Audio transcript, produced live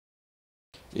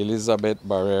Elizabeth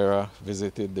Barrera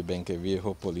visited the Benque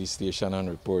Viejo police station and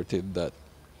reported that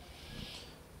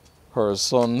her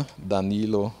son,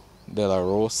 Danilo de la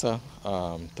Rosa,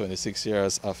 26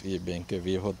 years of a Benque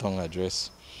Viejo town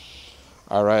address,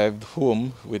 arrived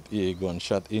home with a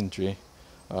gunshot injury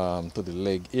to the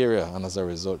leg area, and as a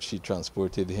result, she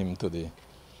transported him to the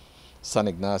San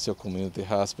Ignacio Community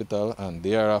Hospital, and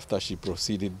thereafter she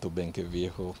proceeded to Benque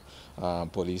Viejo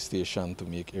police station to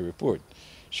make a report.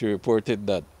 She reported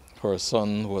that her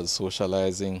son was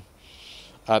socializing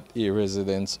at a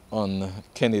residence on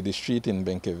Kennedy Street in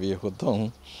Benque Viejo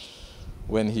town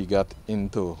when he got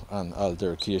into an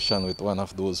altercation with one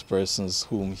of those persons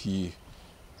whom he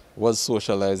was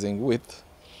socializing with,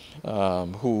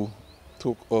 who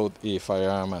took out a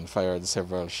firearm and fired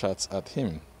several shots at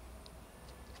him.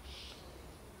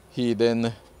 He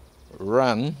then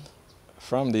ran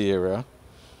from the area,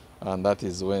 and that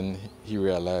is when he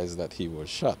realized that he was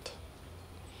shot.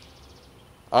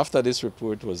 After this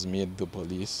report was made to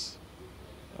police,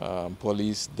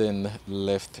 police then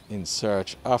left in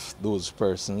search of those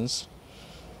persons,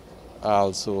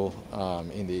 also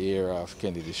in the area of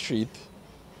Kennedy Street.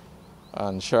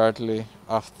 And shortly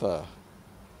after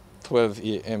 12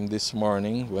 a.m. this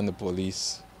morning, when the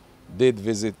police did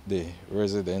visit the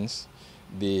residence,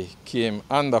 they came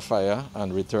under fire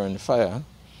and returned fire,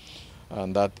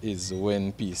 and that is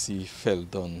when PC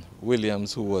Felton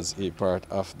Williams, who was a part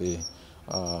of the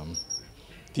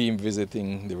team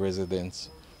visiting the residence,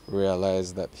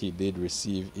 realized that he did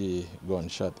receive a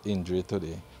gunshot injury to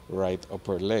the right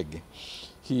upper leg.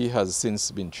 He has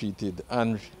since been treated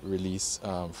and released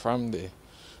from the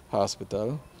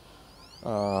hospital.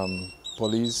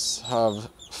 Police have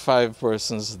 5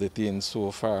 persons detained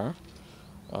so far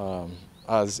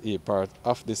as a part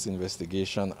of this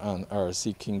investigation, and are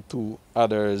seeking 2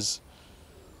 others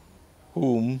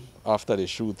whom, after the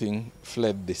shooting,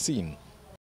 fled the scene.